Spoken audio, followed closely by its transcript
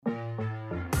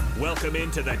Welcome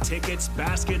into the Tickets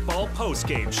Basketball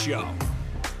Postgame Show,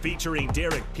 featuring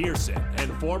Derek Pearson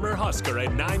and former Husker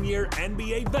and 9-year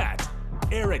NBA vet,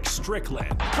 Eric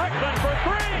Strickland. Strickland for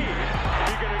three!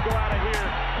 He's going to go out of here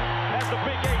as the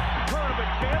Big 8 tournament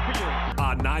champion.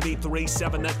 On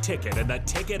 93.7 The Ticket and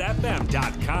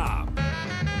theticketfm.com.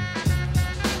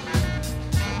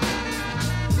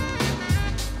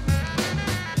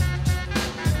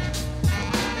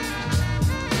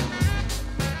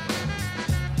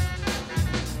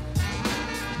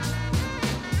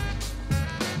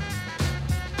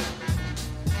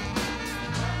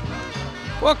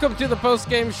 Welcome to the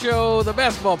postgame show, the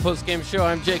basketball postgame show.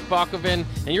 I'm Jake Bakoven,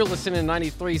 and you're listening to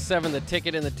 93.7 The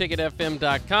Ticket and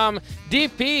theticketfm.com.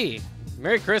 DP,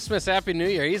 Merry Christmas, Happy New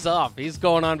Year. He's off. He's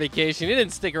going on vacation. He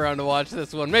didn't stick around to watch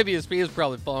this one. Maybe he was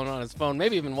probably following on his phone,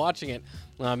 maybe even watching it,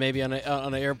 maybe on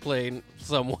an airplane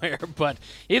somewhere. But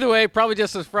either way, probably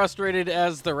just as frustrated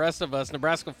as the rest of us.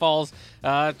 Nebraska falls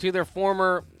to their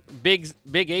former Big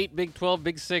 8, Big 12,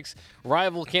 Big 6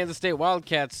 rival Kansas State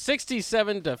Wildcats,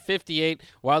 67-58.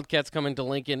 Wildcats come into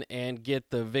Lincoln and get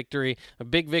the victory. A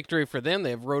big victory for them. They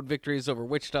have road victories over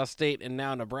Wichita State and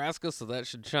now Nebraska, so that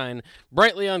should shine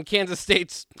brightly on Kansas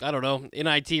State's,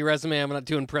 NIT resume. I'm not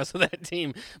too impressed with that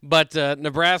team. But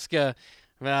Nebraska,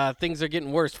 things are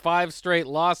getting worse. 5 straight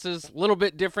losses. A little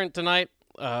bit different tonight.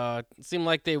 It seemed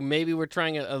like they maybe were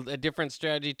trying a different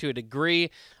strategy to a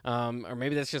degree, or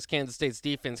maybe that's just Kansas State's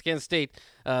defense. Kansas State's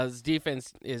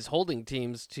defense is holding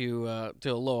teams to a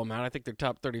low amount. I think they're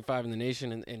top 35 in the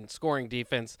nation in scoring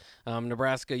defense.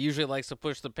 Nebraska usually likes to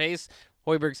push the pace.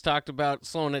 Hoiberg's talked about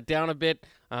slowing it down a bit.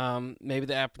 Maybe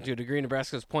that happened to a degree.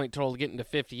 Nebraska's point total getting to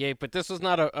 58, but this was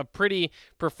not a pretty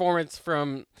performance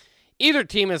from either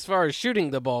team as far as shooting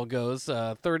the ball goes.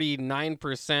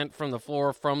 39% from the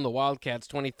floor from the Wildcats,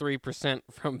 23%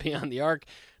 from beyond the arc.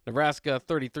 Nebraska,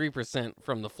 33%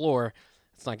 from the floor.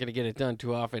 It's not going to get it done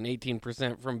too often.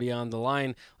 18% from beyond the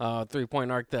line,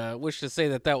 three-point arc. I wish to say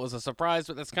that was a surprise,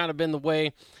 but that's kind of been the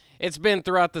way it's been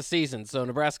throughout the season. So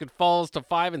Nebraska falls to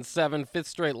 5-7, fifth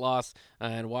straight loss,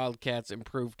 and Wildcats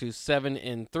improve to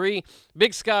 7-3.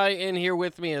 Big Sky in here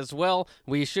with me as well.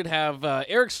 We should have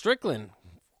Eric Strickland,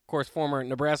 course, former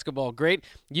Nebraska ball great,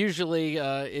 usually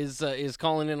is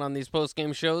calling in on these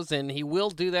post-game shows, and he will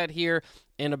do that here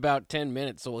in about 10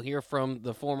 minutes. So we'll hear from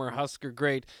the former Husker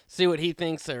great, see what he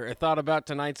thinks or thought about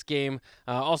tonight's game.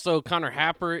 Also, Connor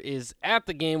Happer is at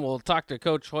the game. We'll talk to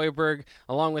Coach Hoiberg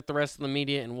along with the rest of the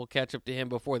media, and we'll catch up to him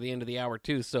before the end of the hour,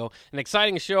 too. So an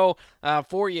exciting show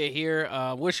for you here.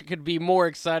 Wish it could be more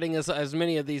exciting as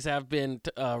many of these have been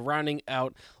rounding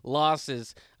out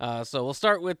losses. So we'll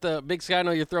start with Big Sky. I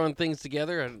know you're throwing things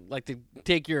together. I'd like to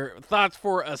take your thoughts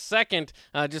for a second.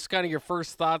 Just kind of your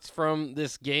first thoughts from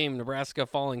this game. Nebraska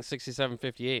falling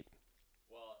 67-58.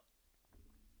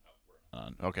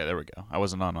 Okay, there we go. I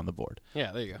wasn't on the board.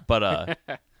 Yeah, there you go. But,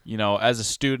 as a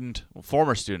student,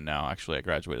 former student now, actually, I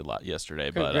graduated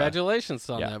yesterday. Congratulations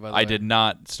on that, by the way. I did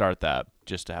not start that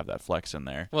just to have that flex in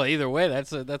there. Well, either way,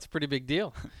 that's a pretty big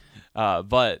deal.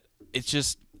 But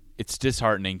it's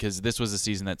disheartening because this was a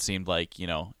season that seemed like,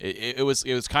 it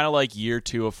was kind of like year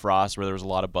 2 of Frost where there was a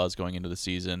lot of buzz going into the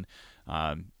season.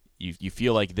 You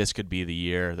feel like this could be the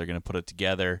year they're going to put it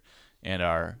together and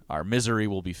our misery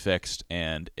will be fixed,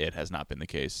 and it has not been the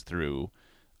case through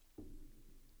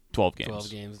 12 games.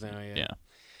 12 games now, yeah.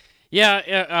 Yeah.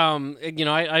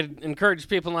 I encourage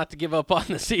people not to give up on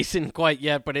the season quite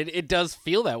yet, but it does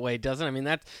feel that way, doesn't it? I mean,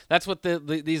 that's what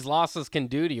these losses can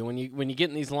do to you when you get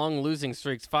in these long losing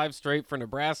streaks, 5 straight for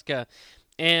Nebraska,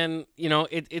 and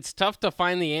it's tough to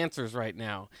find the answers right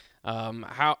now.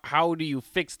 How do you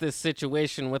fix this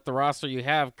situation with the roster you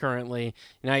have currently?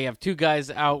 Now you have 2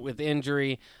 guys out with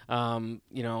injury, and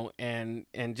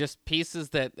just pieces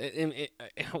that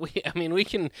we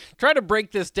can try to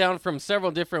break this down from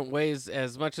several different ways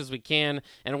as much as we can,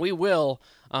 and we will.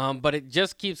 But it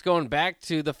just keeps going back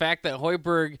to the fact that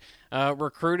Hoiberg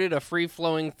recruited a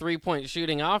free-flowing three-point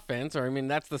shooting offense,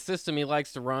 that's the system he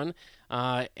likes to run,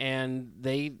 and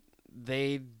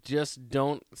they just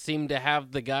don't seem to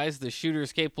have the guys, the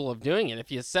shooters capable of doing it.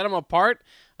 If you set them apart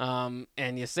and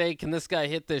you say, can this guy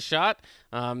hit this shot,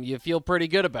 you feel pretty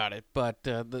good about it. But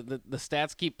the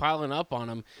stats keep piling up on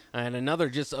him. And another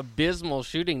just abysmal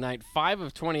shooting night, 5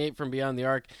 of 28 from beyond the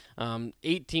arc,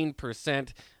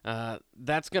 18%.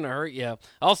 that's going to hurt you.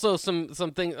 Also,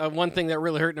 one thing that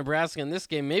really hurt Nebraska in this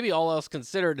game, maybe all else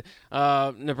considered,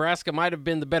 Nebraska might have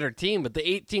been the better team, but the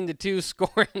 18-2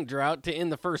 scoring drought to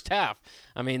end the first half.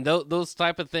 I mean, those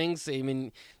type of things. I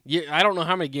mean, I don't know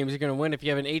how many games you're going to win if you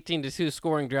have an 18-2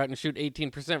 scoring drought and shoot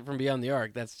 18% from beyond the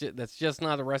arc. That's just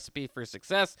not a recipe for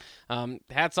success.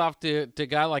 Hats off to a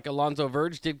guy like Alonzo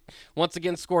Verge. Did once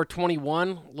again score 21.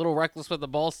 A little reckless with the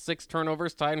ball, 6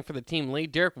 turnovers, tied for the team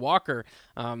lead. Derek Walker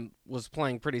was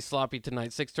playing pretty sloppy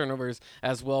tonight. 6 turnovers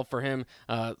as well for him.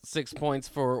 6 points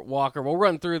for Walker. We'll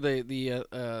run through the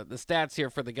stats here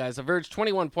for the guys. Verge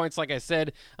 21 points, like I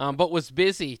said, but was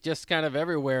busy, just kind of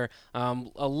everywhere.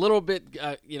 A little bit,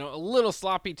 a little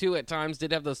sloppy too at times.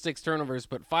 Did have those 6 turnovers,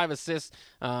 but 5 assists.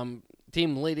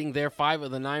 Team leading there, 5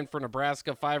 of the 9 for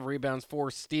Nebraska, 5 rebounds,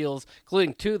 4 steals,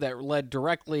 including 2 that led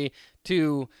directly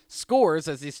to scores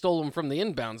as he stole them from the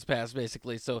inbounds pass,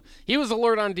 basically. So he was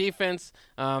alert on defense,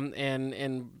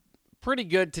 and pretty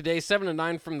good today, 7 of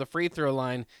 9 from the free throw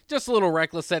line. Just a little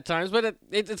reckless at times, but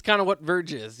it's kind of what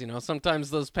Verge is.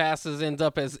 Sometimes those passes end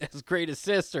up as great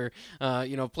assists or,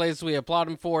 plays we applaud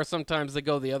him for. Sometimes they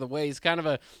go the other way. He's kind of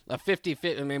a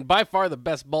 50-50. I mean, by far the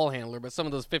best ball handler, but some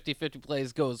of those 50-50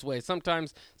 plays go his way.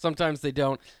 Sometimes they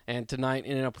don't. And tonight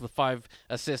ended up with 5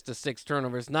 assists to 6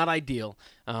 turnovers. Not ideal,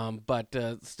 but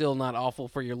still not awful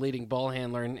for your leading ball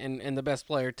handler and the best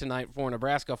player tonight for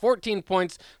Nebraska. 14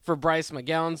 points for Bryce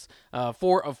McGowan's.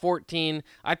 4 of 14.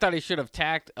 I thought he should have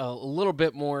tacked a little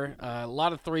bit more. A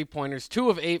lot of 3-pointers. 2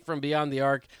 of 8 from beyond the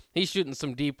arc. He's shooting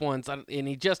some deep ones, and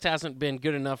he just hasn't been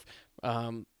good enough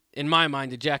in my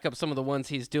mind, to jack up some of the ones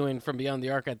he's doing from beyond the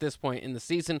arc at this point in the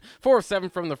season. 4 of 7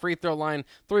 from the free throw line,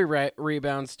 3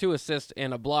 rebounds, 2 assists,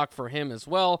 and a block for him as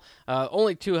well.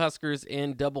 Only 2 Huskers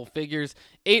in double figures.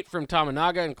 8 from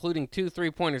Tamanaga, including 2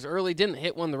 3-pointers early. Didn't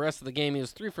hit one the rest of the game. He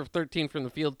was 3 for 13 from the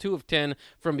field, 2 of 10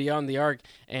 from beyond the arc.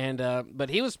 But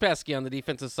he was pesky on the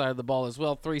defensive side of the ball as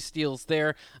well. 3 steals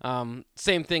there.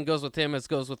 Same thing goes with him as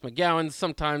goes with McGowan.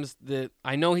 Sometimes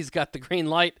I know he's got the green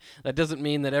light. That doesn't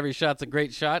mean that every shot's a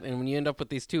great shot. And when you end up with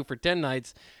these 2 for 10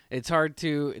 nights, it's hard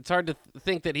to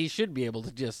think that he should be able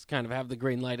to just kind of have the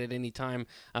green light at any time.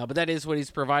 But that is what he's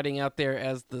providing out there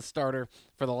as the starter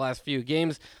for the last few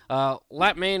games.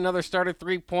 Lat May, another starter,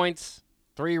 3 points,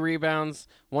 3 rebounds,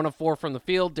 1 of 4 from the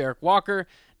field. Derek Walker,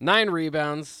 9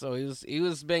 rebounds, so he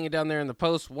was banging down there in the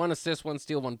post. 1 assist, 1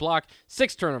 steal, 1 block.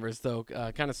 6 turnovers, though.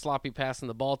 Kind of sloppy passing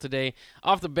the ball today.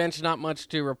 Off the bench, not much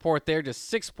to report there. Just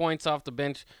 6 points off the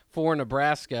bench for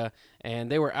Nebraska,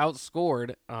 and they were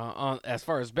outscored as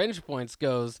far as bench points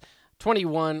goes.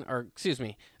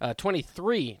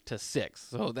 23-6.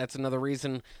 So that's another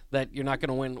reason that you're not going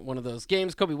to win one of those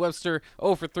games. Kobe Webster,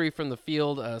 0 for 3 from the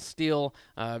field, steal.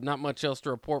 Not much else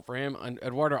to report for him.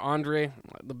 Eduardo Andre,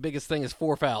 the biggest thing is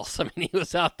 4 fouls. I mean, he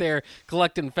was out there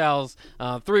collecting fouls.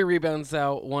 3 rebounds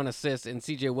out, 1 assist. And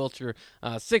C.J. Wilcher,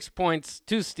 6 points,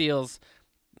 2 steals.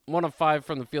 1 of 5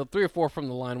 from the field, 3 or 4 from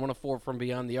the line, 1 of 4 from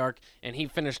beyond the arc, and he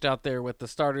finished out there with the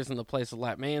starters in the place of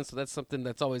Lat Mayen, so that's something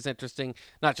that's always interesting,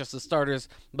 not just the starters,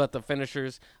 but the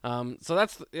finishers. So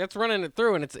that's running it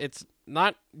through, and it's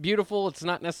not beautiful. It's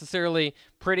not necessarily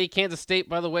pretty. Kansas State,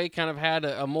 by the way, kind of had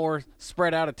a more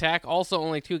spread out attack. Also,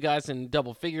 only 2 guys in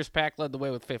double figures. Pack led the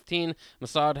way with 15.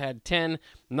 Masad had 10,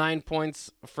 9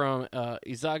 points from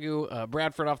Izagu.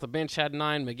 Bradford off the bench had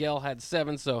 9. Miguel had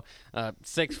 7, so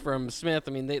 6 from Smith.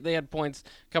 I mean, they had points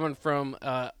coming from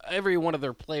every one of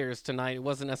their players tonight. It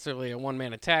wasn't necessarily a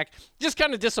one-man attack. Just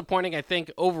kind of disappointing, I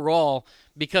think, overall,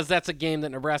 because that's a game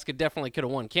that Nebraska definitely could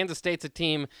have won. Kansas State's a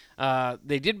team.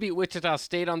 They did beat Wichita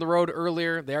State on the road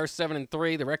earlier. They are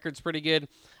 7-3. The record's pretty good,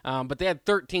 but they had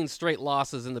 13 straight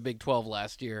losses in the Big 12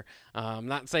 last year.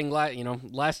 Not saying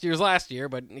last year's last year,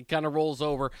 but it kind of rolls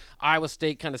over. Iowa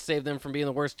State kind of saved them from being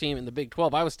the worst team in the Big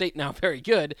 12. Iowa State now very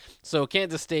good, so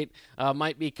Kansas State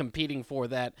might be competing for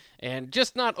that, and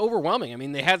just not overwhelming. I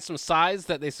mean, they had some size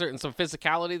some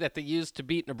physicality that they used to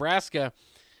beat Nebraska.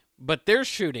 But their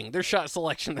shot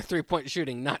selection, their 3-point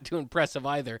shooting, not too impressive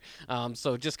either.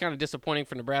 So just kind of disappointing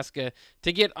for Nebraska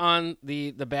to get on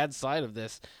the bad side of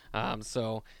this. Not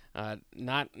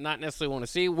necessarily want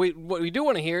to see. What we do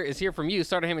want to hear from you.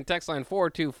 Starter Heyman text line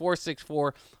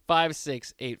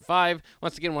 402-464-5685.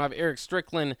 Once again, we'll have Eric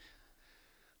Strickland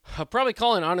probably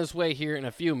calling on his way here in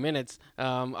a few minutes.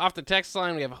 Off the text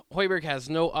line, we have Hoiberg has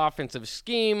no offensive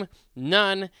scheme,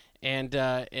 none. And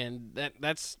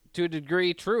that's to a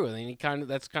degree true. I mean,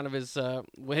 that's kind of his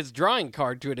drawing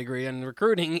card to a degree. And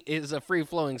recruiting is a free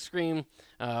flowing scheme,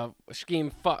 four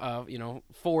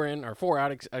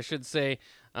out, I should say.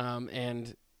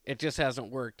 And It just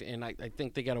hasn't worked, and I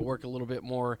think they got to work a little bit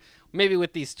more, maybe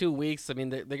with these 2 weeks. I mean,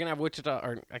 they're going to have Wichita,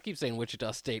 or I keep saying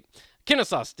Wichita State,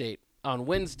 Kennesaw State on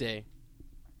Wednesday,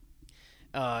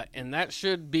 and that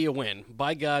should be a win.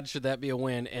 By God, should that be a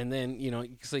win? And then,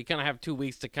 so you kind of have 2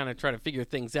 weeks to kind of try to figure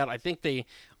things out. I think they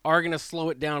are going to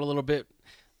slow it down a little bit.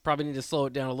 Probably need to slow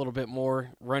it down a little bit more,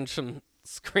 run some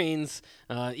screens,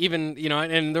 even,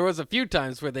 and there was a few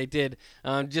times where they did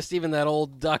just even that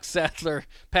old Doc Sadler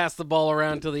pass the ball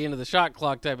around till the end of the shot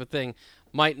clock type of thing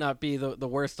might not be the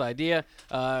worst idea.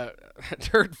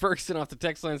 Turd Ferguson off the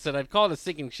text line said, I'd call it a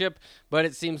sinking ship, but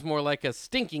it seems more like a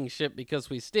stinking ship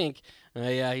because we stink.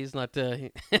 Yeah, he's not,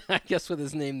 I guess with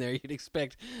his name there, you'd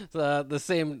expect the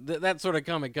same, that sort of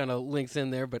comment kind of links in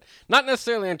there, but not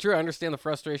necessarily untrue. I understand the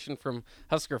frustration from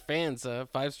Husker fans.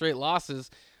 5 straight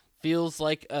losses feels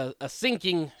like a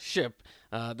sinking ship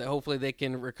that hopefully they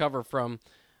can recover from.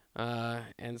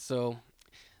 And so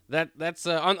that's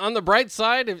on the bright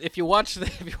side. If you watch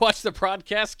the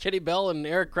broadcast, Kenny Bell and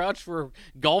Eric Crouch were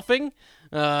golfing,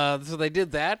 so they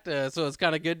did that. So it's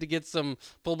kind of good to get some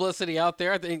publicity out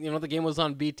there. I think the game was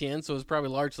on BTN, so it was probably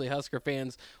largely Husker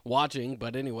fans watching.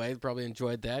 But anyway, probably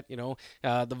enjoyed that.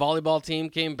 The volleyball team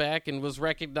came back and was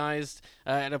recognized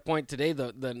at a point today.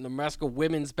 The Nebraska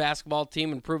women's basketball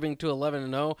team improving to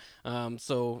 11-0.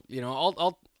 So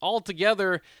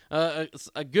altogether,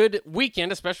 a good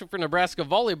weekend, especially for Nebraska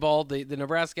volleyball, the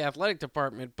Nebraska athletic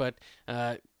department, but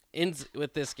ends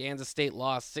with this Kansas State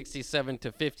loss,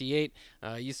 67-58.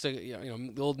 Used to,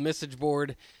 the old message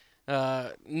board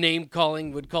name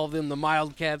calling would call them the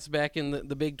Wildcats back in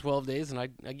the Big 12 days, and I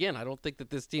don't think that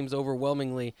this team's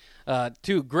overwhelmingly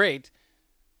too great,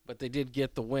 but they did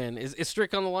get the win. Is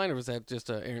Strick on the line, or was that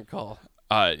just an errant call?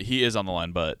 He is on the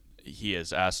line, but he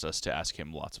has asked us to ask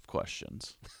him lots of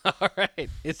questions. All right.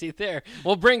 Is he there?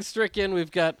 We'll bring Strick in.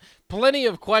 We've got plenty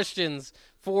of questions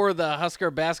for the Husker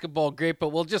basketball great, but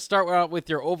we'll just start out with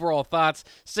your overall thoughts.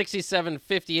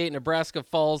 67-58, Nebraska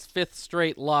falls, 5th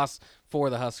straight loss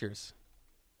for the Huskers.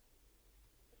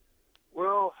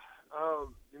 Well,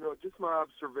 just my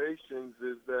observations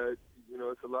is that,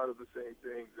 it's a lot of the same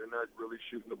things. They're not really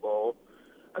shooting the ball.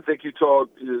 I think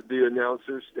the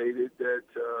announcer stated that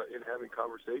in having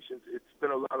conversations, it's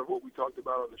been a lot of what we talked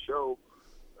about on the show,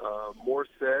 more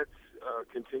sets,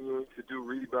 continuing to do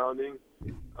rebounding,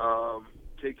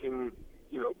 taking,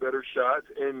 better shots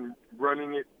and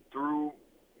running it through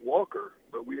Walker,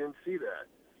 but we didn't see that.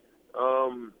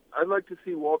 I'd like to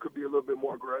see Walker be a little bit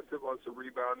more aggressive on some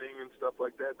rebounding and stuff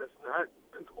like that. That's not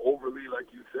an overly,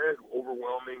 like you said,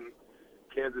 overwhelming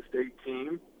Kansas State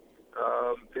team.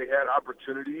 They had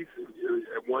opportunities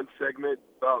at one segment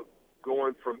about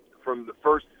going from the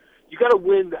first. You got to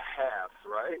win the halves,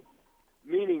 right?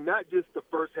 Meaning not just the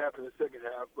first half and the second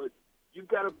half, but you've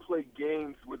got to play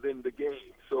games within the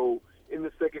game. So in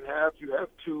the second half, you have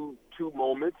two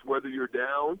moments. Whether you're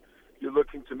down, you're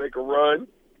looking to make a run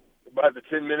by the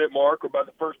 10-minute mark or by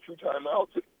the first 2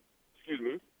 timeouts,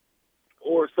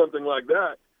 or something like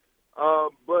that.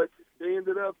 But they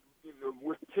ended up,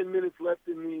 with 10 minutes left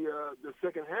in the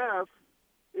second half,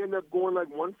 they ended up going like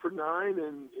 1 for 9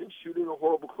 and shooting a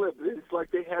horrible clip. It's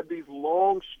like they had these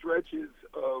long stretches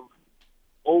of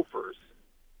offers,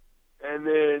 and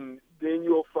then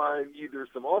you'll find either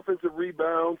some offensive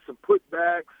rebounds, some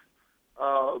putbacks,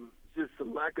 just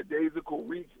some lackadaisical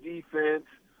reach defense.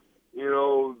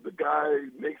 The guy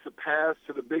makes a pass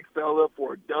to the big fella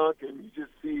for a dunk, and you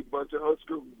just see a bunch of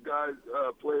Husker guys,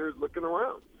 players looking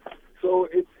around. So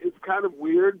it's kind of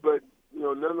weird, but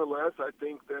nonetheless, I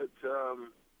think that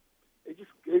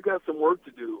they got some work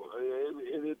to do,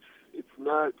 and it's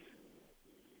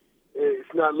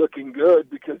not looking good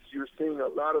because you're seeing a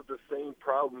lot of the same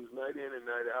problems night in and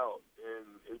night out,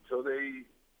 and until they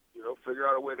figure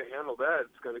out a way to handle that,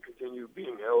 it's going to continue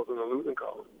being L's in the losing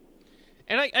column.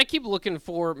 And I keep looking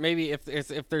for maybe if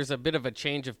there's a bit of a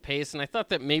change of pace, and I thought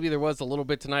that maybe there was a little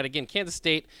bit tonight. Again, Kansas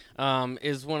State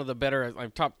is one of the better,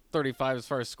 top 35 as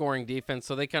far as scoring defense,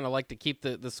 so they kind of like to keep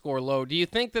the score low. Do you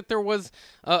think that there was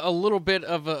a little bit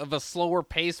of a slower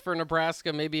pace for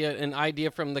Nebraska, maybe an idea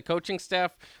from the coaching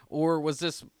staff, or was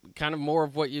this kind of more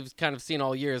of what you've kind of seen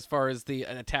all year as far as the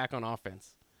attack on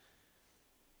offense?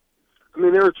 I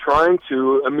mean, they were trying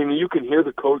to. I mean, you can hear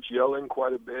the coach yelling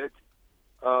quite a bit.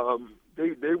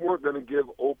 They weren't going to give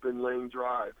open lane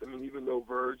drives. I mean, even though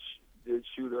Verge did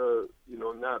shoot a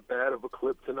not bad of a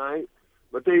clip tonight,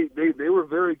 but they were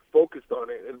very focused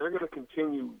on it, and they're going to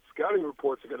continue. Scouting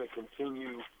reports are going to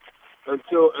continue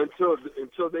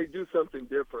until they do something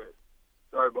different.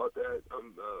 Sorry about that.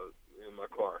 I'm in my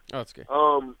car. Oh, that's good.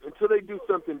 Until they do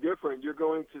something different, you're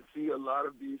going to see a lot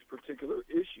of these particular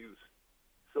issues.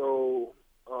 So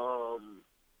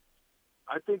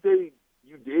I think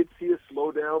you did see a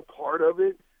slowdown part of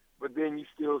it, but then you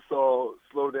still saw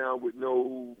slowdown with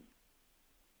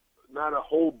not a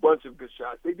whole bunch of good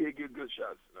shots. They did get good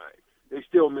shots tonight. They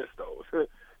still missed those.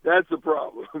 That's the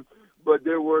problem. But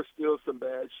there were still some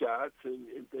bad shots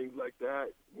and things like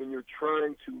that. When you're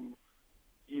trying to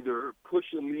either push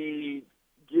a lead,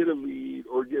 get a lead,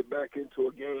 or get back into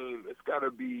a game, it's got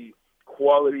to be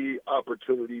quality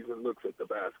opportunities and looks at the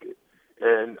basket.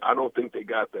 And I don't think they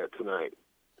got that tonight.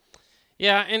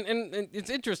 Yeah, and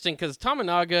it's interesting because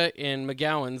Tominaga and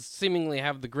McGowan's seemingly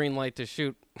have the green light to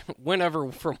shoot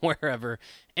whenever from wherever.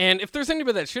 And if there's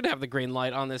anybody that should have the green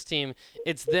light on this team,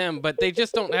 it's them. But they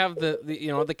just don't have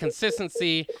the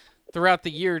consistency throughout the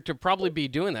year to probably be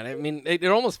doing that. I mean, it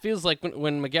almost feels like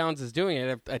when McGowan's is doing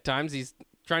it at times, he's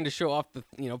trying to show off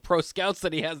the pro scouts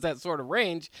that he has that sort of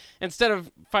range instead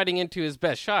of fighting into his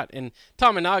best shot. And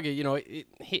Tominaga,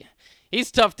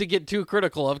 he's tough to get too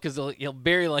critical of because he'll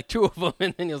bury like two of them,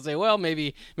 and then you'll say, well,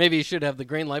 maybe he should have the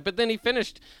green light. But then he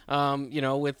finished,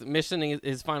 with missing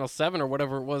his final 7 or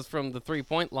whatever it was from the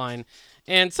 3-point line,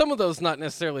 and some of those not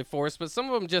necessarily forced, but some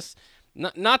of them just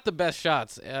not the best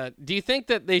shots. Do you think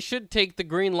that they should take the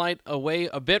green light away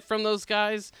a bit from those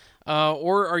guys,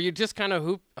 or are you just kind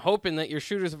of hoping that your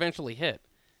shooters eventually hit?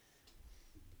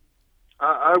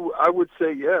 I would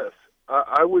say yes.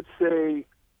 I would say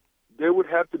there would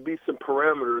have to be some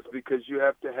parameters because you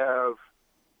have to have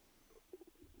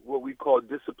what we call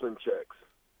discipline checks,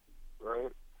 right?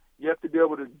 You have to be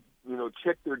able to,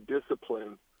 check their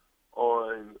discipline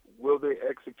on will they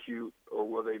execute or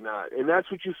will they not. And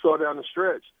that's what you saw down the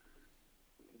stretch.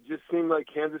 It just seemed like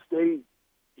Kansas State,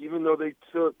 even though they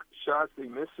took shots, they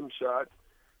missed some shots,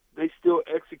 they still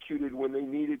executed when they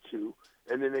needed to,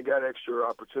 and then they got extra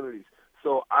opportunities.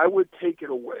 So I would take it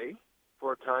away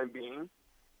for a time being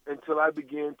until I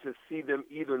begin to see them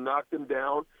either knock them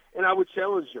down, and I would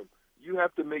challenge them. You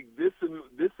have to make this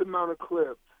amount of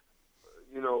clips.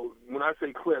 When I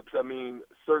say clips, I mean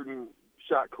certain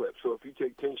shot clips. So if you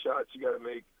take 10 shots, you got to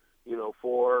make, 4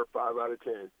 or 5 out of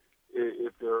 10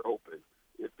 if they're open.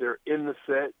 If they're in the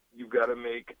set, you've got to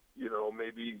make,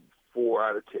 maybe 4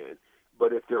 out of 10.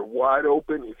 But if they're wide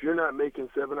open, if you're not making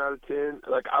 7 out of 10,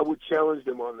 I would challenge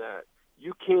them on that.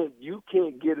 You can't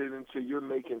get it until you're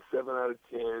making 7 out of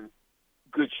 10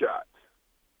 good shots,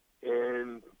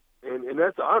 and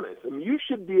that's honest. I mean, you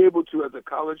should be able to, as a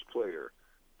college player,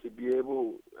 to be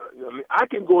able. I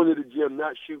can go into the gym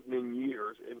not shooting in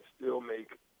years and still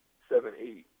make 7,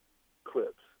 8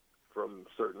 clips from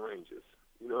certain ranges.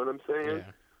 You know what I'm saying?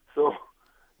 Yeah. So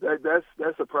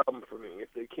that's a problem for me.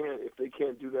 If they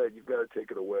can't do that, you've got to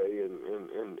take it away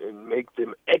and make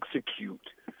them execute,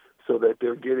 so that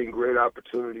they're getting great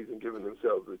opportunities and giving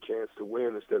themselves a chance to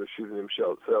win instead of shooting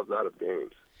themselves out of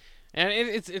games. And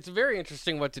it's very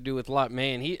interesting what to do with Lot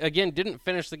May. And he, again, didn't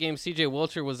finish the game. C.J.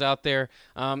 Wilcher was out there,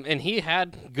 and he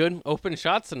had good open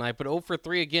shots tonight, but 0 for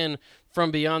 3 again from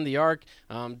beyond the arc.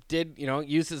 Did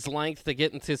use his length to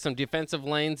get into some defensive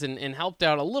lanes and helped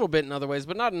out a little bit in other ways,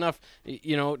 but not enough,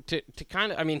 to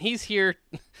kind of. I mean, he's here,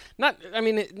 not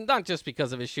just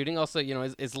because of his shooting. Also,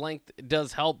 his length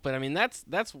does help, but I mean that's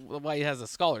why he has a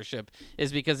scholarship,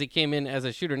 is because he came in as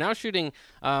a shooter. Now came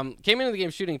into the game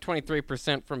shooting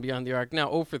 23% from beyond the arc. Now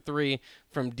 0 for 3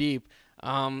 from deep.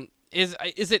 Is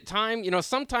it time?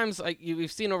 Sometimes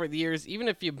we've seen over the years, even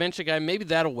if you bench a guy, maybe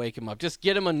that'll wake him up. Just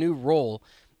get him a new role.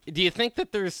 Do you think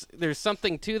that there's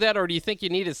something to that, or do you think you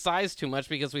need his size too much?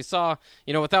 Because we saw,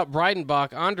 without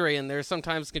Breidenbach, Andre in there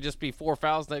sometimes could just be 4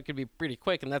 fouls that could be pretty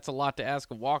quick, and that's a lot to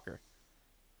ask of Walker.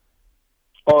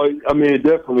 Oh, I mean, it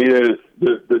definitely is.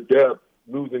 The depth,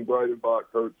 losing Breidenbach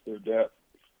hurts their depth.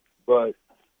 But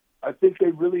I think they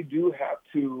really do have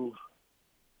to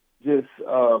just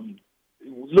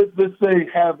let's say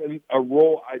have a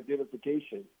role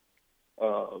identification,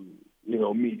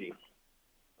 meeting.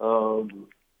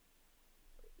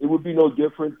 It would be no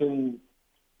different than.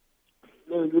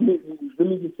 Let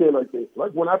me just say it like this: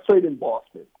 like when I played in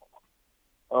Boston,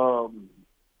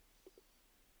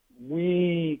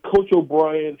 Coach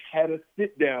O'Brien had a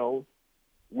sit down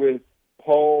with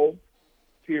Paul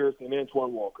Pierce and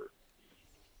Antoine Walker.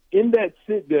 In that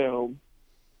sit down,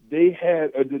 they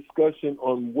had a discussion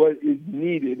on what is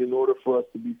needed in order for us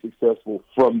to be successful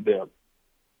from them.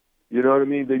 You know what I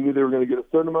mean? They knew they were going to get a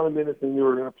certain amount of minutes and they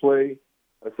were going to play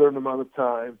a certain amount of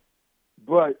time.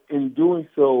 But in doing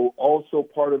so, also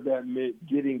part of that meant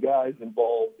getting guys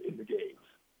involved in the games.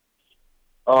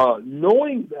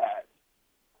 Knowing that,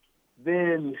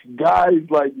 then guys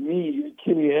like me and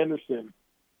Kenny Anderson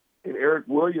and Eric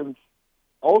Williams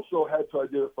also had to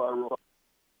identify roles.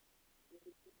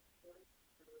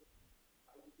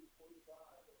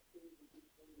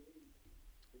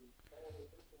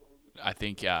 I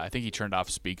think he turned off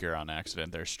speaker on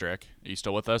accident there, Strick. Are you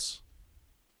still with us?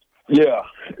 Yeah.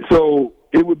 So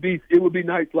it would be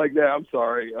nights like that. I'm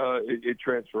sorry. It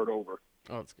transferred over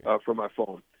from my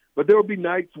phone. But there would be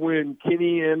nights when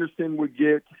Kenny Anderson would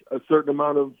get a certain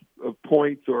amount of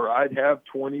points, or I'd have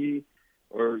 20,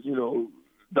 or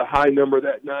the high number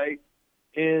that night.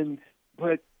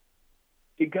 But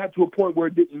it got to a point where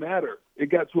it didn't matter. It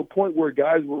got to a point where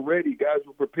guys were ready, guys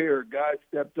were prepared, guys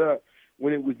stepped up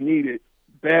when it was needed.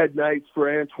 Bad nights for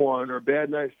Antoine or bad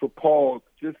nights for Paul,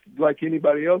 just like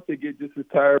anybody else, they get just as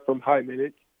tired from high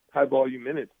volume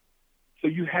minutes. So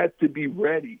you had to be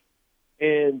ready.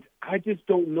 And I just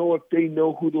don't know if they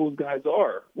know who those guys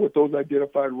are, what those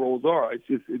identified roles are. It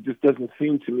just doesn't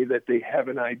seem to me that they have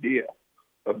an idea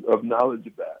of knowledge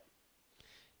of that.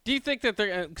 Do you think that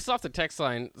they're, because off the text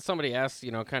line, somebody asked,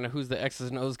 kind of who's the X's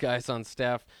and O's guys on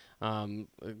staff,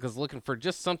 because looking for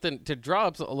just something to draw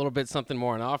up a little bit, something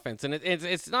more on offense. And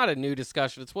it's not a new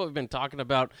discussion. It's what we've been talking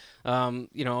about,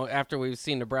 after we've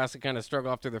seen Nebraska kind of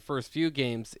struggle after the first few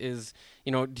games is,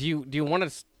 do you want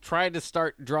to try to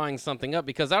start drawing something up?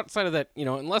 Because outside of that,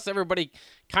 unless everybody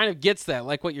kind of gets that,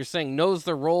 like what you're saying, knows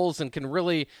their roles and can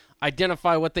really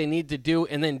identify what they need to do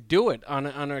and then do it on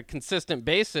a consistent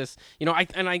basis.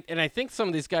 I think some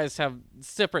of these guys have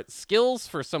separate skills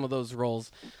for some of those roles.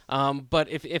 But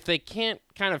if they can't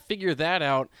kind of figure that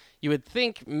out, you would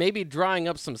think maybe drawing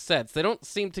up some sets. They don't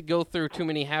seem to go through too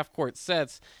many half-court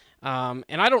sets. And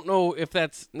I don't know if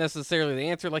that's necessarily the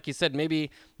answer. Like you said, maybe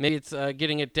it's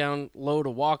getting it down low to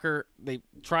Walker. They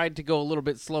tried to go a little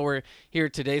bit slower here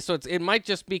today, so it might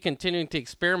just be continuing to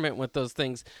experiment with those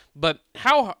things. But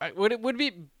how would it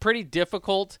be pretty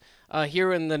difficult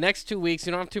here in the next 2 weeks?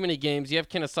 You don't have too many games. You have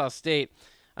Kennesaw State.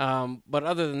 But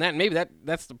other than that, maybe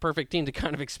that's the perfect team to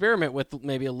kind of experiment with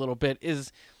maybe a little bit.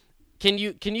 Can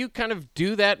you kind of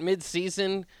do that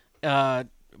mid-season? Kind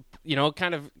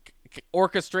of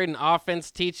orchestrate an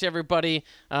offense, teach everybody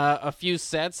a few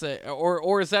sets,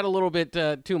 or is that a little bit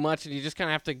too much, and you just kind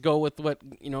of have to go with what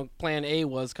Plan A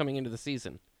was coming into the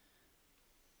season?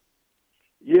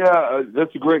 Yeah,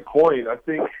 that's a great point. I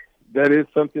think that is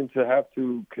something to have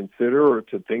to consider or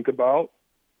to think about.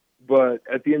 But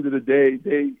at the end of the day,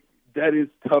 that is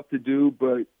tough to do.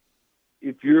 But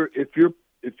if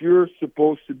you're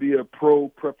supposed to be a pro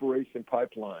preparation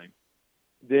pipeline,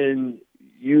 then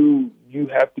you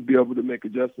have to be able to make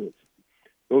adjustments.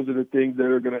 Those are the things that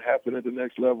are going to happen at the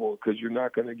next level, because you're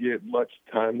not going to get much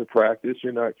time to practice.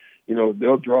 You're not,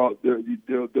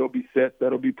 there'll be sets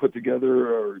that'll be put together,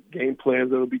 or game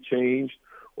plans that'll be changed,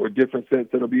 or different sets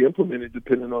that'll be implemented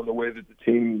depending on the way that the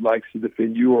team likes to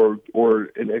defend you, or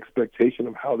an expectation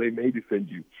of how they may defend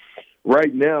you.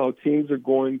 Right now, teams are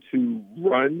going to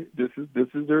run. This is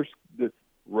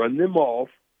run them off.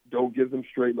 Don't give them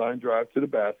straight line drive to the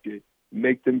basket.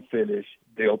 Make them finish.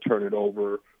 They'll turn it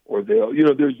over, or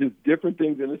there's just different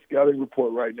things in the scouting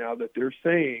report right now that they're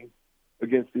saying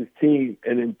against this team.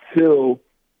 And until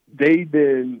they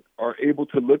then are able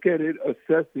to look at it,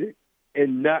 assess it,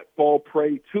 and not fall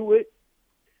prey to it,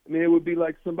 I mean, it would be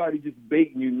like somebody just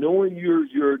baiting you, knowing you're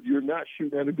not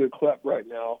shooting at a good clip right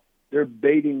now. They're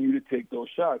baiting you to take those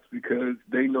shots because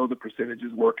they know the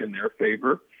percentages work in their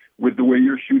favor with the way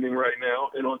you're shooting right now.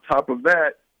 And on top of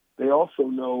that, they also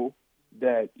know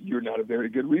that you're not a very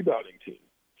good rebounding team.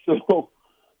 So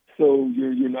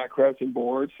you're not crashing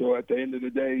boards. So at the end of the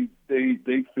day,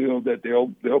 they feel that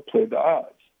they'll play the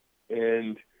odds.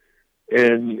 And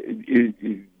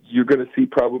you're going to see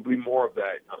probably more of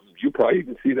that. You probably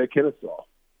even see that Kennesaw.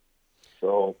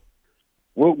 So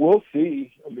we'll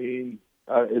see. I mean,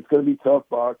 it's going to be tough,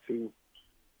 Bach, to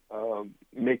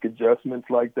make adjustments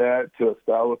like that to a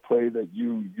style of play that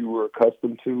you were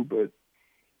accustomed to, but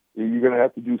you're going to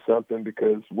have to do something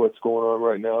because what's going on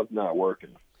right now is not working.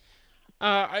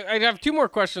 I have two more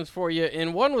questions for you,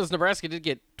 and one was Nebraska did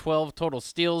get 12 total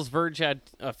steals. Verge had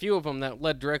a few of them that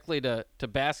led directly to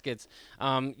baskets.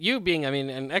 You being,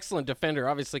 an excellent defender,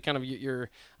 obviously kind of your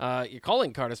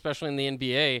calling card, especially in the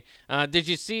NBA. Did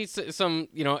you see some,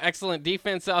 excellent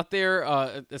defense out there,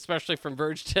 especially from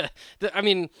Verge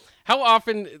how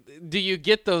often do you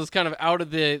get those kind of out of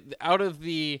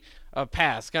the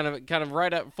pass, kind of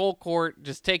right at full court,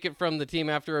 just take it from the team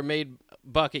after a made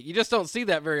bucket? You just don't see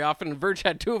that very often, and Verge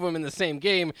had two of them in the same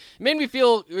game. It made me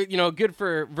feel, good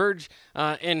for Verge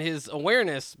and his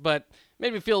awareness, but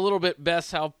made me feel a little bit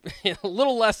a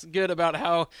little less good about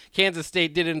how Kansas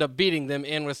State did end up beating them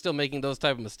and was still making those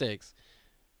type of mistakes.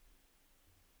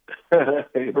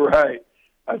 Right.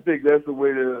 I think that's the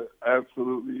way to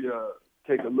absolutely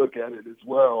take a look at it as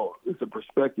well. It's a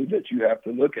perspective that you have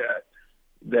to look at,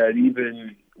 that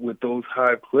even with those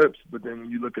high clips, but then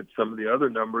when you look at some of the other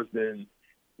numbers, then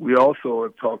we also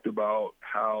have talked about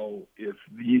how if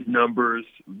these numbers,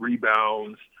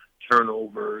 rebounds,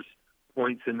 turnovers,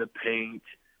 points in the paint,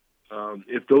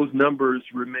 if those numbers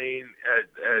remain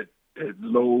at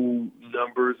low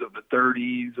numbers of the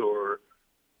 30s, or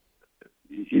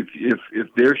if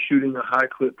they're shooting a high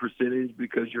clip percentage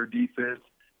because your defense,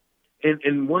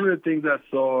 and one of the things I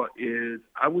saw is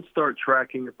I would start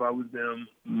tracking, if I was them,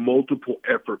 multiple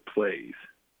effort plays.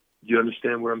 Do you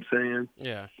understand what I'm saying?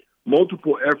 Yeah.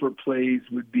 Multiple effort plays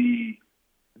would be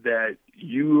that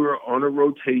you are on a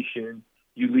rotation,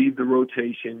 you leave the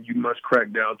rotation, you must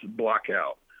crack down to block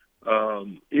out.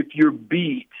 If you're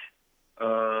beat,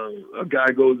 a guy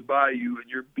goes by you and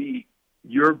you're beat,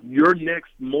 your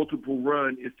next multiple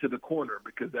run is to the corner,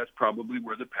 because that's probably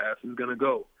where the pass is going to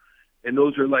go. And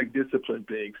those are like discipline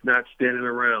things, not standing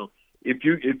around. If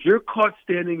you're caught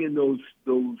standing in those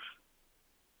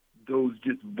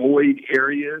just void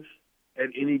areas at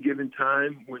any given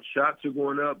time when shots are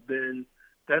going up, then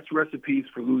that's recipes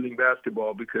for losing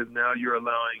basketball, because now you're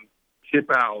allowing tip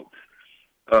outs,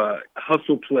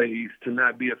 hustle plays to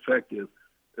not be effective.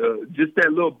 Just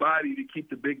that little body to keep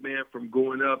the big man from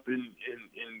going up and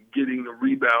getting a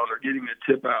rebound or getting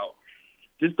a tip out.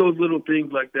 Just those little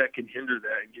things like that can hinder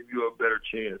that and give you a better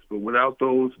chance. But without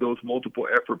those multiple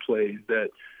effort plays,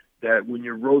 that when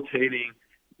you're rotating,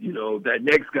 that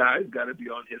next guy's got to be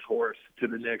on his horse to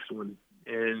the next one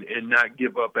and not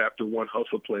give up after one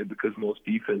hustle play, because most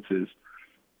defenses,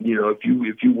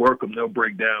 if you work them, they'll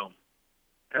break down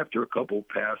after a couple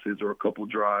passes or a couple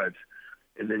drives,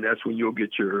 and then that's when you'll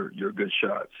get your good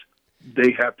shots.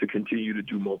 They have to continue to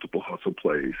do multiple hustle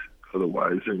plays,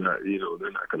 otherwise they're not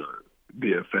going to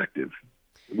be effective,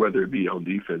 whether it be on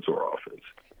defense or offense.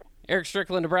 Eric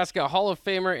Strickland, Nebraska Hall of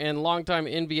Famer and longtime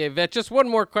NBA vet. Just one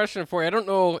more question for you. I don't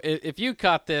know if you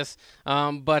caught this,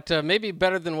 but maybe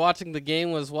better than watching the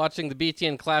game was watching the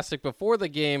BTN Classic before the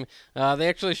game. They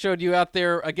actually showed you out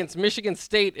there against Michigan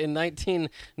State in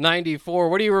 1994.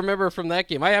 What do you remember from that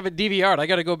game? I have it DVR'd. I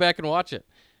got to go back and watch it.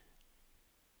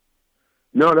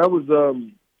 No, that was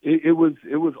it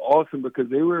was awesome, because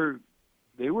they were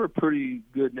a pretty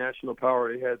good national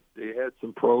power. They had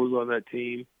some pros on that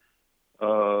team.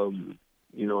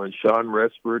 And Sean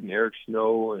Respert and Eric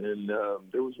Snow, and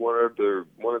there was one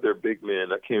of their big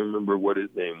men. I can't remember what his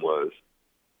name was.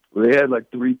 They had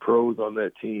like 3 pros on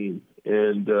that team,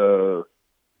 and for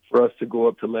us to go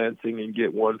up to Lansing and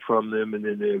get one from them, and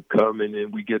then they come, and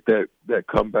then we get that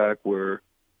comeback where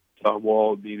Tom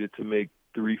Wall needed to make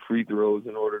 3 free throws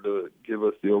in order to give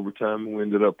us the overtime, and we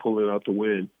ended up pulling out the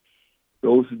win.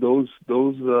 Those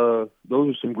are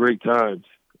some great times.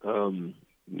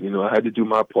 I had to do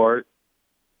my part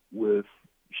with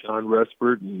Sean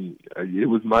Respert, and it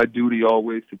was my duty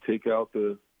always to take out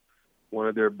one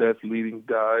of their best leading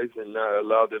guys and not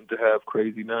allow them to have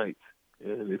crazy nights.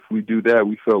 And if we do that,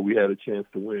 we felt we had a chance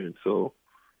to win. So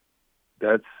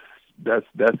that's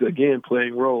again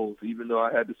playing roles. Even though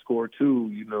I had to score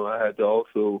 2, I had to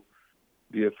also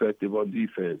be effective on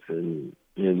defense. And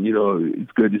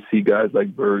it's good to see guys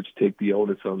like Burge take the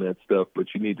onus on that stuff, but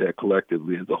you need that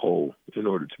collectively as a whole in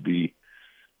order to be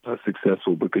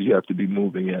successful, because you have to be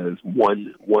moving as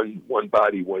one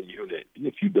body, one unit. And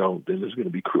if you don't, then there's going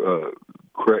to be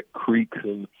creeks,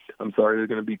 and there's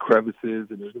going to be crevices,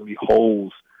 and there's going to be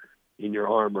holes in your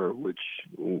armor, which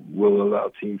will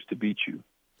allow teams to beat you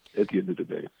at the end of the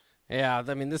day. Yeah,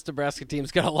 I mean, this Nebraska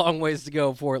team's got a long ways to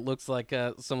go before it looks like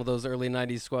some of those early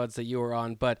 90s squads that you were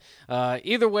on. But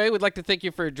either way, we'd like to thank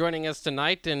you for joining us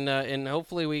tonight, and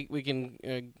hopefully we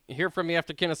can hear from you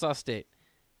after Kennesaw State.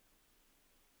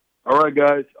 All right,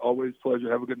 guys. Always a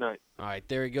pleasure. Have a good night. All right,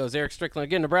 there he goes. Eric Strickland.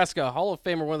 Again, Nebraska Hall of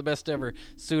Famer, one of the best ever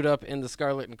suit up in the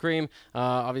Scarlet and Cream.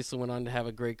 Obviously went on to have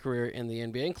a great career in the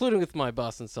NBA, including with my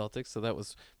Boston Celtics, so that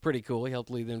was pretty cool. He helped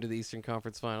lead them to the Eastern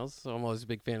Conference Finals, so I'm always a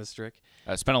big fan of Strick.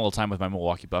 I spent a little time with my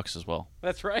Milwaukee Bucks as well.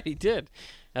 That's right, he did.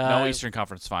 No Eastern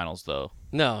Conference Finals, though.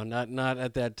 No, not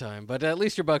at that time. But at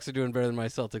least your Bucks are doing better than my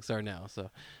Celtics are now, so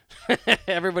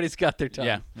everybody's got their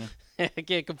time. Yeah. I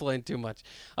can't complain too much.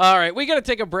 All right, we got to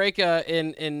take a break, but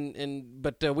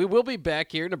we will be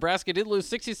back here. Nebraska did lose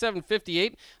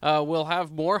 67-58. We'll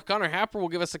have more. Connor Happer will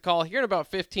give us a call here in about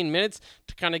 15 minutes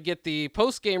to kind of get the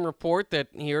post-game report that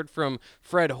he heard from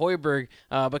Fred Hoiberg.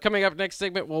 But coming up next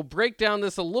segment, we'll break down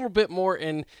this a little bit more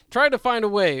and try to find a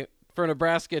way for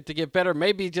Nebraska to get better,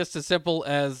 maybe just as simple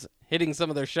as hitting some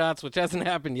of their shots, which hasn't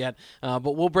happened yet.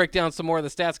 But we'll break down some more of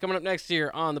the stats coming up next year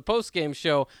on the post-game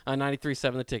show on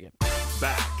 93.7 The Ticket.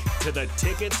 Back to the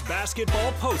Tickets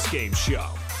Basketball Postgame Show,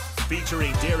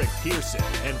 featuring Derek Pearson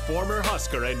and former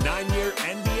Husker and 9-year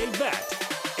NBA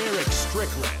vet, Eric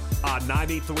Strickland, on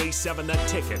 93.7 The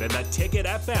Ticket and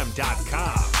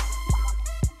theticketfm.com.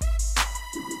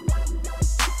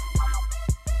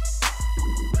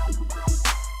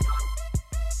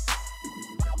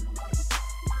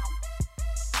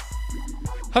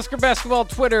 Husker basketball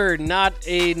Twitter, not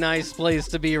a nice place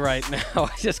to be right now.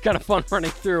 I just kind of fun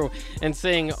running through and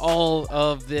seeing all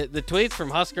of the tweets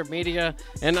from Husker media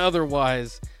and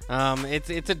otherwise.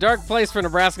 It's a dark place for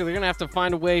Nebraska. They're going to have to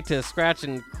find a way to scratch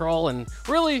and crawl and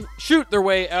really shoot their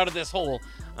way out of this hole.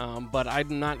 But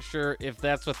I'm not sure if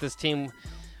that's what this team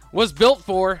was built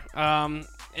for.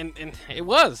 And it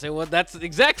was. That's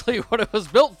exactly what it was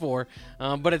built for,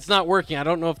 but it's not working. I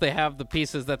don't know if they have the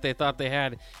pieces that they thought they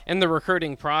had in the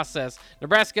recruiting process.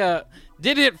 Nebraska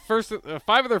did hit 5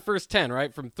 of their first 10,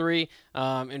 right, from 3,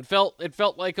 and it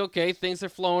felt like, okay, things are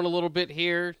flowing a little bit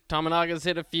here. Tominaga's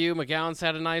hit a few. McGowan's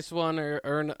had a nice one,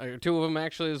 or 2 of them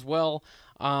actually as well.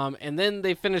 And then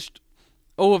they finished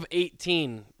 0 of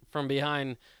 18 from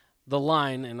behind the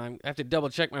line, and I have to double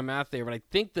check my math there, but I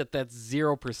think that's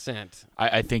 0%.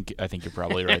 I think you're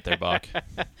probably right there, Buck.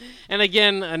 And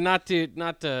again, not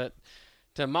to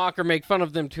mock or make fun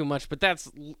of them too much, but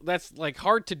that's like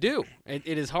hard to do. It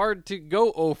is hard to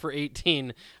go 0 for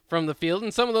 18 from the field,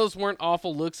 and some of those weren't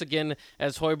awful looks, again,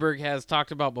 as Hoiberg has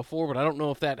talked about before, but I don't know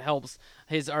if that helps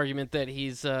his argument that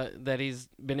he's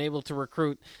been able to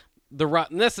recruit the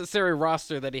necessary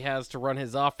roster that he has to run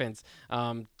his offense.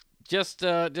 Just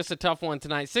a tough one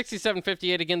tonight.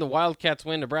 67-58 again, the Wildcats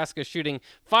win. Nebraska shooting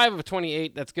 5 of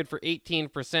 28. That's good for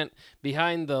 18%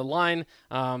 behind the line.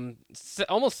 Almost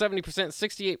 70%,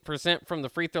 68% from the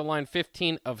free throw line,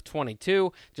 15 of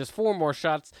 22. Just 4 more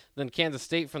shots than Kansas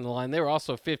State from the line. They were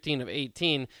also 15 of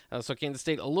 18. So Kansas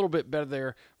State a little bit better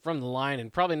there from the line,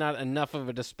 and probably not enough of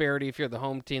a disparity if you're the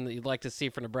home team that you'd like to see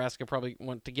for Nebraska. Probably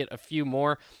want to get a few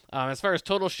more. As far as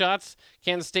total shots,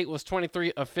 Kansas State was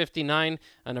 23 of 59,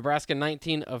 Nebraska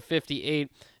 19 of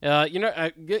 58.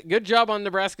 Good job on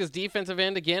Nebraska's defensive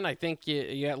end again. I think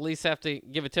you at least have to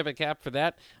give a tip of cap for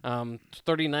that.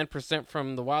 39%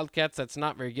 from the Wildcats. That's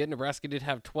not very good. Nebraska did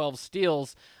have 12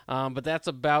 steals, but that's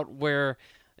about where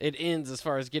it ends as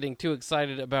far as getting too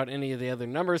excited about any of the other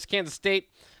numbers. Kansas State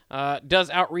does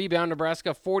out-rebound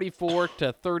Nebraska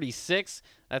 44-36.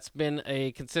 That's been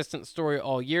a consistent story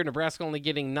all year. Nebraska only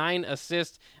getting 9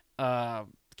 assists.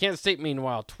 Kansas State,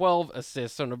 meanwhile, 12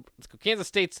 assists. So Kansas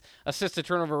State's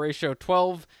assist-to-turnover ratio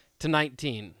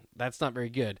 12-19. That's not very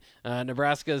good.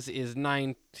 Nebraska's is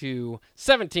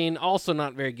 9-17, also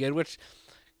not very good, which,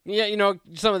 yeah,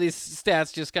 some of these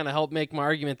stats just kind of help make my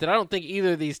argument that I don't think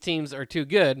either of these teams are too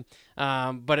good,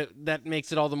 but that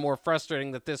makes it all the more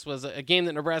frustrating that this was a game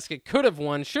that Nebraska could have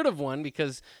won, should have won,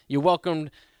 because you welcomed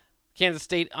Kansas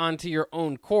State onto your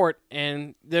own court,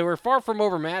 and they were far from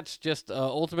overmatched, just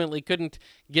ultimately couldn't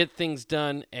get things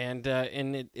done, and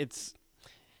it's...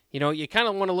 you kind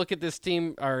of want to look at this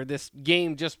team or this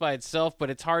game just by itself, but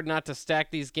it's hard not to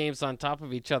stack these games on top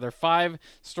of each other. 5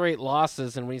 straight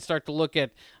losses, and when you start to look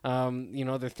at,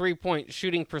 their three-point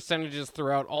shooting percentages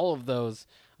throughout all of those,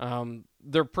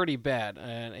 they're pretty bad.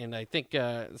 And I think,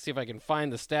 let's see if I can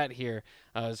find the stat here.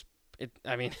 I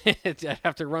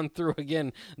have to run through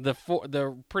again the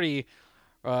pretty,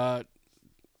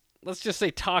 let's just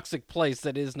say, toxic place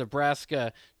that is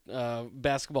Nebraska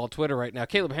basketball Twitter right now.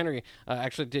 Caleb Henry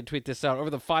actually did tweet this out.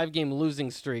 Over the 5-game losing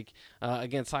streak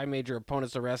against high major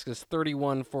opponents, Nebraska's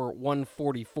 31 for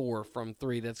 144 from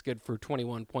 3. That's good for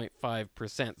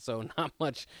 21.5%. So not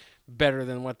much better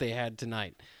than what they had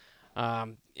tonight.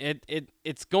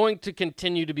 It's going to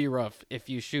continue to be rough if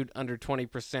you shoot under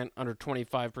 20%, under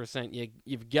 25%.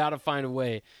 You've got to find a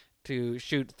way to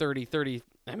shoot 30.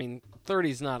 I mean,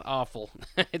 30's not awful.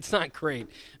 It's not great.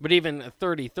 But even a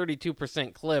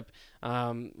 32% clip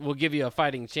will give you a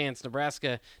fighting chance.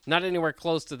 Nebraska, not anywhere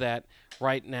close to that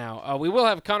right now. We will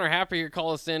have Connor Happer here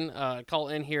call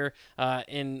in here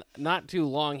in not too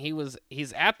long.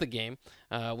 He's at the game,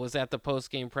 was at the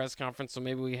post-game press conference, so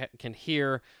maybe we can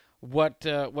hear what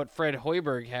Fred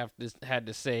Hoiberg had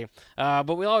to say.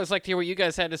 But we always like to hear what you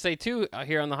guys had to say, too,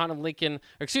 here on the the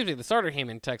Starter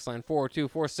Heyman text line,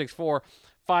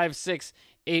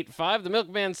 402-464-5685. The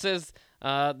Milkman says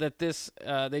that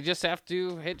they just have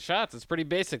to hit shots. It's pretty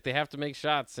basic. They have to make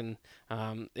shots, and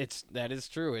that is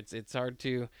true. It's hard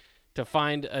to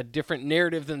find a different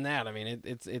narrative than that. I mean,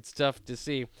 it's tough to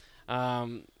see.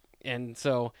 And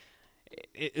so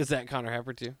Is that Connor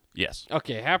Happer too? Yes.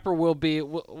 Okay, Happer will be.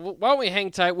 Why don't we hang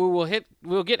tight?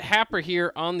 We'll get Happer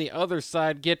here on the other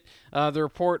side. Get the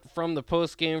report from the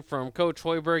post game from Coach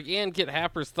Hoiberg, and get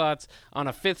Happer's thoughts on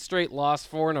a 5th straight loss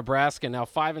for Nebraska. Now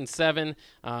 5-7,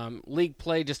 league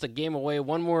play just a game away.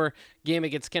 One more game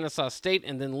against Kennesaw State,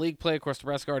 and then league play. Of course,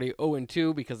 Nebraska already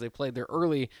 0-2 because they played their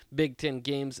early Big Ten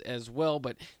games as well.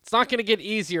 But it's not going to get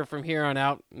easier from here on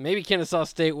out. Maybe Kennesaw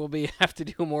State will have to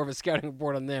do more of a scouting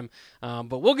report on them.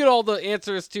 But we'll get all the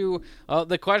answers to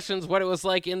the questions, what it was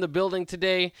like in the building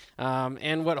today,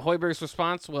 and what Hoiberg's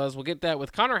response was. We'll get that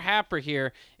with Connor Happer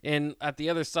here at the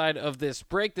other side of this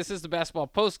break. This is the basketball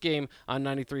post game on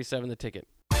 93.7 The Ticket.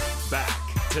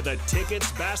 Back to the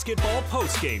Ticket's basketball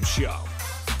postgame show,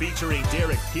 featuring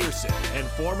Derek Pearson and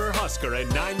former Husker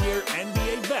and 9-year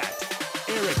NBA vet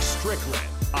Eric Strickland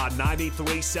on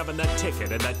 93.7 The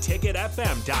Ticket and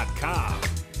theticketfm.com.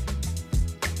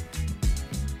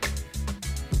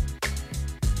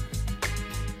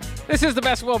 This is the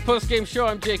basketball postgame show.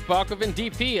 I'm Jake Bakoven,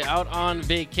 DP, out on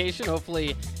vacation,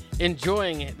 hopefully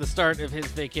enjoying the start of his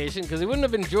vacation, because he wouldn't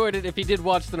have enjoyed it if he did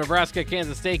watch the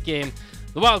Nebraska-Kansas State game.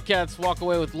 The Wildcats walk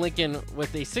away with Lincoln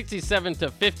with a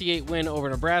 67-58 win over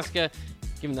Nebraska,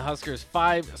 giving the Huskers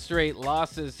 5 straight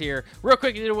losses here. Real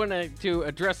quick, I did want to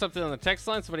address something on the text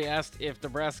line. Somebody asked if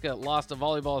Nebraska lost a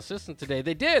volleyball assistant today.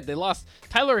 They did. They lost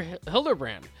Tyler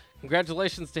Hildebrand.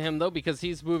 Congratulations to him, though, because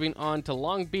he's moving on to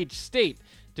Long Beach State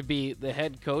to be the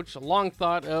head coach. Long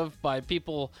thought of by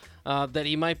people that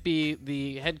he might be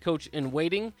the head coach in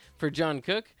waiting for John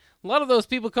Cook. A lot of those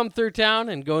people come through town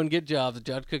and go and get jobs.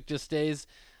 John Cook just stays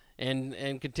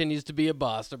and continues to be a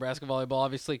boss. Nebraska volleyball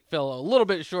obviously fell a little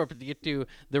bit short, but to get to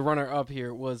the runner-up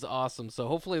here was awesome. So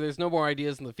hopefully there's no more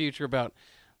ideas in the future about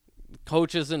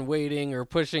coaches in waiting or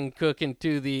pushing Cook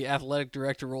into the athletic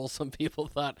director role. Some people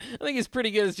thought. I think he's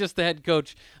pretty good as just the head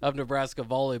coach of Nebraska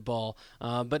volleyball.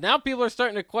 But now people are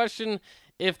starting to question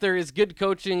if there is good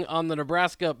coaching on the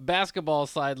Nebraska basketball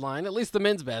sideline, at least the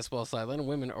men's basketball sideline.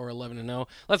 Women are 11-0.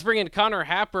 Let's bring in Connor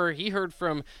Happer. He heard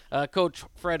from Coach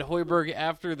Fred Hoiberg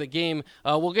after the game.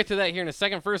 We'll get to that here in a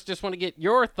second. First, just want to get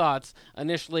your thoughts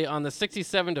initially on the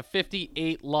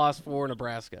 67-58 loss for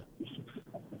Nebraska.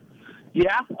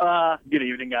 Yeah, good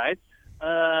evening, guys.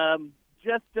 I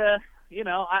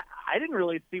didn't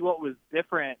really see what was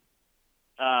different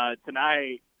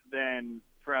tonight than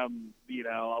from,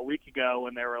 a week ago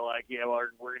when they were like, yeah, well,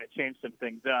 we're going to change some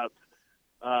things up.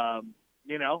 And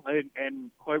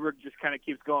Hoiberg just kind of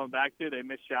keeps going back to they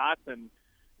miss shots. And,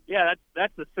 yeah,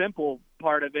 that's the simple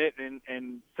part of it.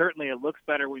 And certainly it looks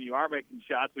better when you are making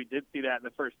shots. We did see that in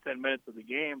the first 10 minutes of the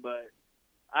game. But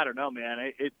I don't know, man.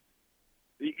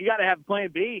 You got to have plan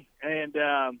B, and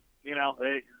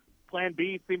plan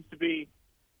B seems to be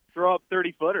throw up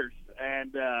 30-footers,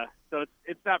 and so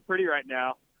it's not pretty right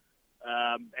now.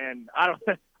 And I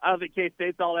don't think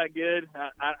K-State's all that good.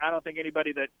 I don't think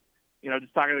anybody that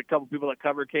just talking to a couple people that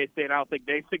cover K-State, I don't think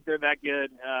they think they're that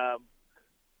good.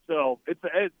 So it's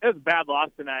a bad loss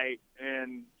tonight,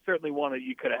 and certainly one that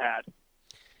you could have had.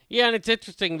 Yeah, and it's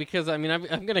interesting because, I'm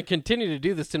going to continue to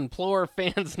do this to implore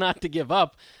fans not to give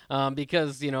up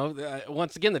because,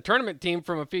 once again, the tournament team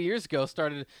from a few years ago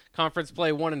started conference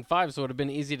play 1-5, so it would have been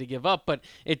easy to give up. But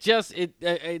it's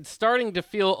starting to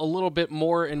feel a little bit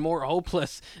more and more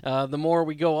hopeless the more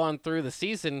we go on through the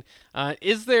season.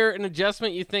 Is there an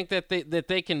adjustment you think that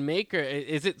they can make, or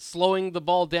is it slowing the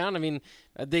ball down? I mean,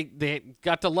 they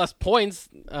got to less points.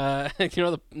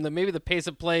 Maybe the pace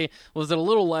of play was a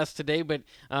little less today, but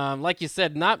like you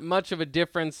said, not much of a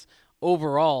difference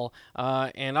overall.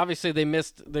 And obviously they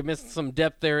missed some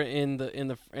depth there in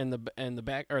the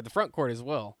back or the front court as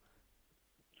well.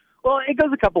 Well, it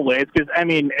goes a couple ways because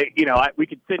we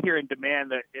could sit here and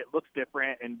demand that it looks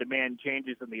different and demand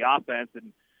changes in the offense,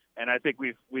 and I think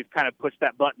we've kind of pushed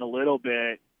that button a little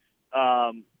bit.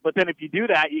 But then if you do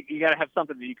that, you got to have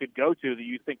something that you could go to that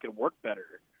you think could work better.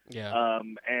 Yeah.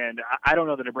 And I don't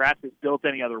know that Nebraska's built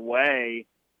any other way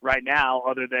right now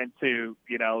other than to,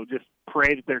 just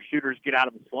pray that their shooters get out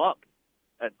of the slump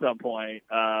at some point.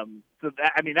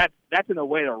 That's in the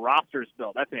way the roster is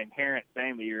built. That's an inherent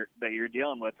thing that you're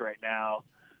dealing with right now,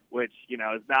 which,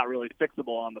 is not really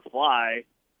fixable on the fly.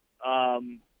 I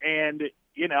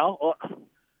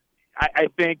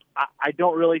think I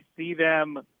don't really see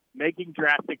them making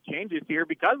drastic changes here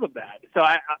because of that. So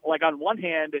on one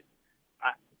hand,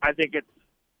 I think it's,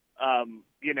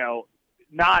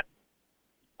 not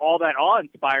all that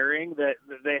awe-inspiring that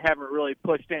they haven't really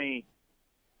pushed any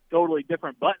totally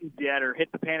different buttons yet or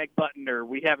hit the panic button, or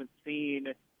we haven't seen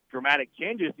dramatic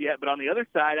changes yet. But on the other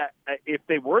side, if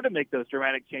they were to make those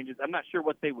dramatic changes, I'm not sure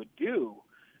what they would do.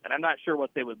 and I'm not sure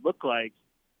what they would look like.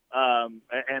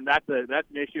 And that's an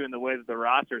issue in the way that the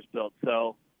roster is built.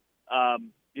 So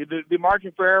the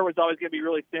margin for error was always going to be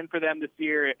really thin for them this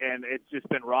year, and it's just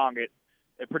been wrong at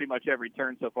pretty much every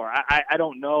turn so far. I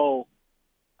don't know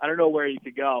where you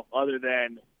could go other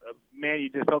than, man, you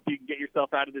just hope you can get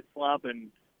yourself out of this slump.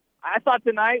 And I thought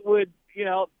tonight was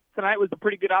a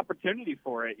pretty good opportunity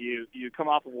for it. You come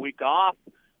off of a week off,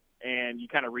 and you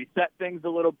kind of reset things a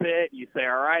little bit. You say,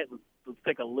 all right, let's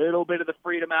take a little bit of the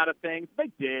freedom out of things.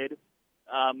 They did.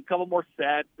 A couple more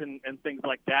sets and things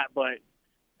like that. But,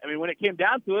 I mean, when it came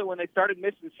down to it, when they started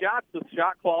missing shots, the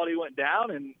shot quality went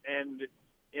down, and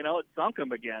it sunk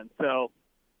them again. So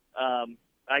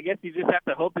I guess you just have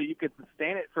to hope that you could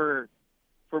sustain it for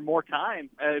more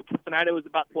time. Tonight it was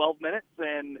about 12 minutes,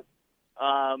 and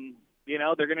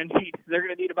they're going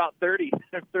to need about 30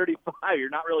 or 35. You're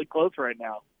not really close right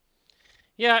now.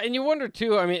 Yeah, and you wonder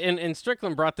too. I mean, and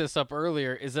Strickland brought this up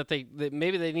earlier, is that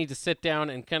maybe they need to sit down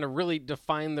and kind of really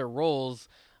define their roles.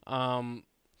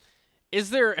 Is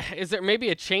there maybe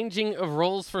a changing of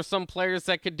roles for some players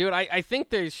that could do it? I think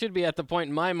they should be at the point,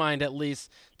 in my mind at least,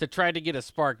 to try to get a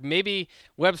spark. Maybe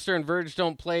Webster and Verge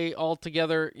don't play all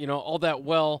together, all that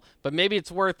well, but maybe it's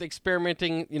worth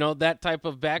experimenting, that type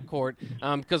of backcourt,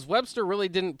 because Webster really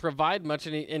didn't provide much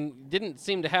and didn't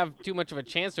seem to have too much of a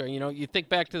chance there. You think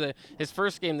back to his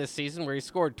first game this season where he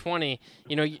scored 20.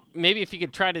 Maybe if you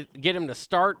could try to get him to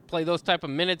start, play those type of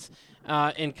minutes,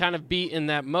 and kind of be in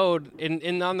that mode.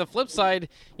 And on the flip side,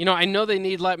 I know they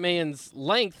need Latmayan's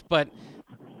length, but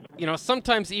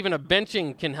sometimes even a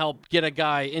benching can help get a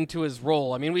guy into his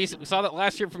role. I mean, we saw that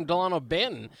last year from Delano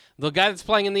Banton, the guy that's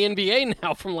playing in the NBA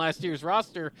now from last year's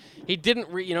roster. He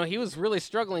didn't, he was really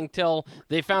struggling till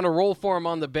they found a role for him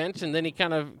on the bench, and then he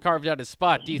kind of carved out his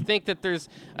spot. Do you think that there's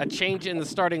a change in the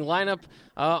starting lineup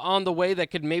on the way that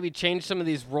could maybe change some of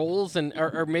these roles,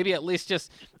 or maybe at least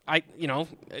just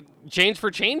change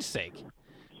for change's sake?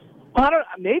 Well,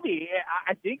 maybe.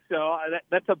 I think so.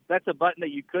 That's a button that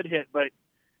you could hit, but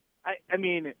I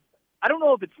mean, I don't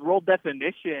know if it's role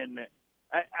definition.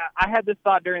 I had this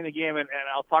thought during the game, and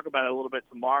I'll talk about it a little bit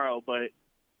tomorrow, but,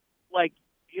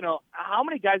 how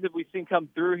many guys have we seen come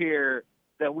through here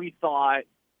that we thought,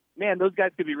 man, those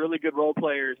guys could be really good role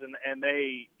players, and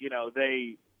they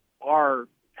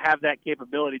have that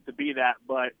capability to be that,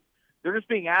 but they're just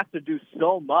being asked to do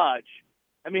so much.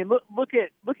 I mean, look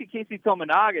at Casey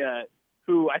Tominaga,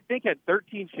 who I think had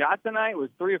 13 shots tonight, was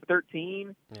 3 of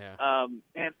 13. Yeah.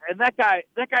 And that guy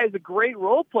is a great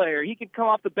role player. He can come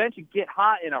off the bench and get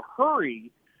hot in a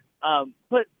hurry.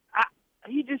 But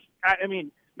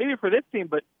maybe for this team,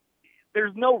 but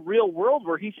there's no real world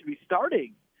where he should be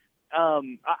starting.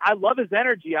 I love his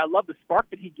energy. I love the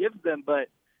spark that he gives them, but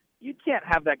you can't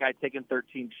have that guy taking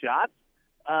 13 shots.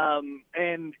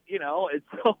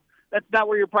 That's not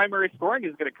where your primary scoring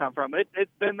is going to come from.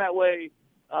 It's been that way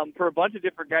for a bunch of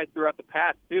different guys throughout the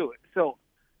past too. So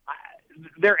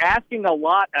they're asking a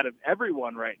lot out of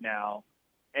everyone right now,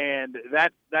 and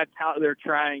that's how they're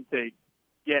trying to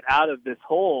get out of this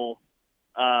hole.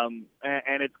 And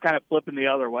it's kind of flipping the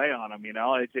other way on them.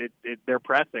 They're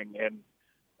pressing, and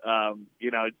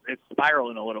it's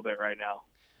spiraling a little bit right now.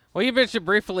 Well, you mentioned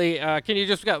briefly, can you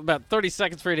just got about 30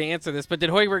 seconds for you to answer this, but did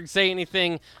Hoiberg say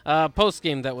anything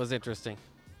post-game that was interesting?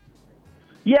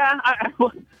 Yeah,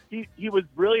 he was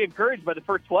really encouraged by the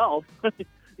first 12.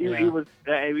 He was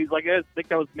like, I think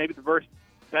that was maybe the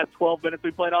best 12 minutes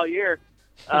we played all year.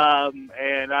 I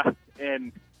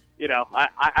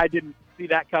didn't see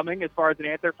that coming as far as an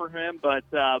answer for him, but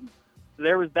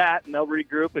there was that, and they'll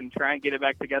regroup and try and get it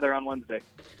back together on Wednesday.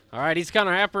 All right, he's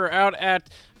Connor Happer out at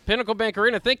Pinnacle Bank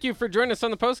Arena. Thank you for joining us on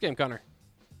the postgame, Connor.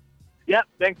 Yep,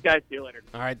 thanks, guys. See you later.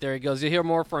 All right, there he goes. You'll hear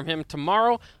more from him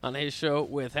tomorrow on his show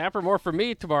with Happer. More from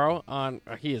me tomorrow on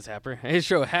he is Happer. His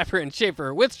show, Happer and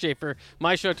Schaefer with Schaefer.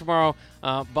 My show tomorrow,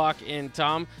 Bach and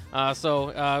Tom.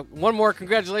 So one more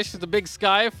congratulations to Big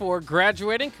Sky for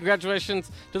graduating. Congratulations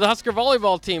to the Husker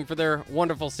volleyball team for their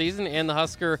wonderful season, and the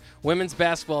Husker women's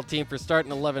basketball team for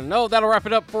starting 11-0. That'll wrap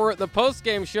it up for the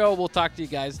post-game show. We'll talk to you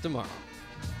guys tomorrow.